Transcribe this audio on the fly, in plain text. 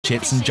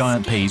chips and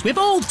giant peas. We've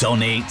all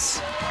done it.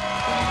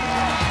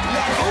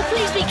 Oh,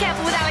 please be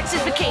careful with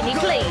Alex's bikini,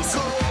 please.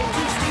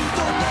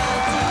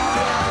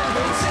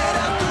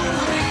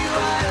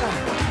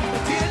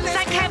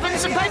 Thank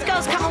heavens both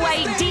girls come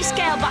away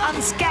descaled but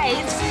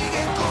unscathed.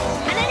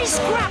 And any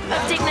scrap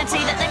of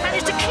dignity that they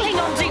manage to cling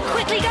on to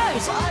quickly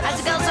goes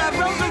as the girls are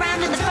rolled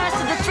around in the first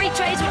of the 3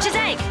 trays, which is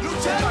egg.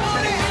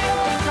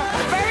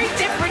 Very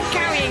different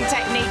carrying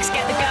techniques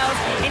get the girls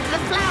into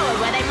the flour,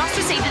 where they must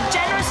receive a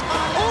generous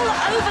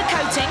all-over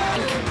coating.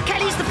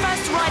 Kelly's the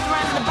first to ride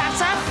around in the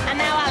batter, and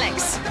now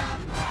Alex.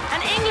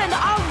 And England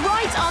are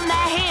right on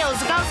their heels.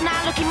 The girls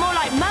now looking more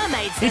like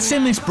mermaids. It's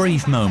in this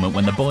brief moment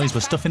when the boys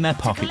were stuffing their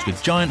pockets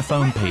with giant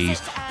foam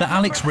peas that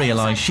Alex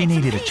realised she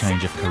needed a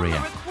change of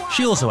career.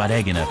 She also had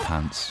egg in her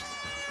pants.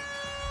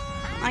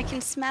 I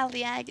can smell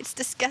the egg. It's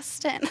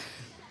disgusting.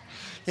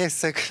 Yes,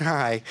 so can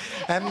I.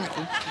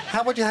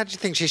 How do you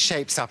think she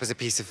shapes up as a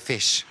piece of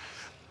fish?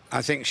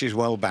 I think she's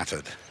well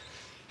battered.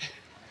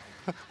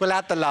 We'll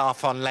add the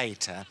laugh on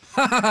later.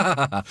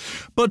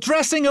 But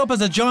dressing up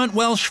as a giant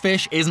Welsh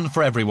fish isn't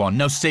for everyone.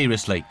 No,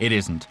 seriously, it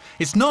isn't.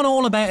 It's not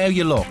all about how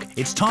you look.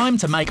 It's time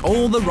to make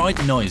all the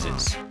right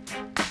noises.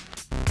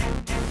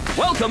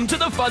 Welcome to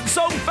the Fun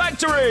Song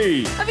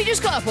Factory! Have you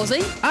just got up,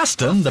 Ozzy?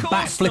 Aston, the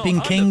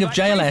backflipping king of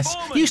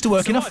JLS, used to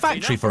work in a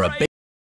factory for a bit.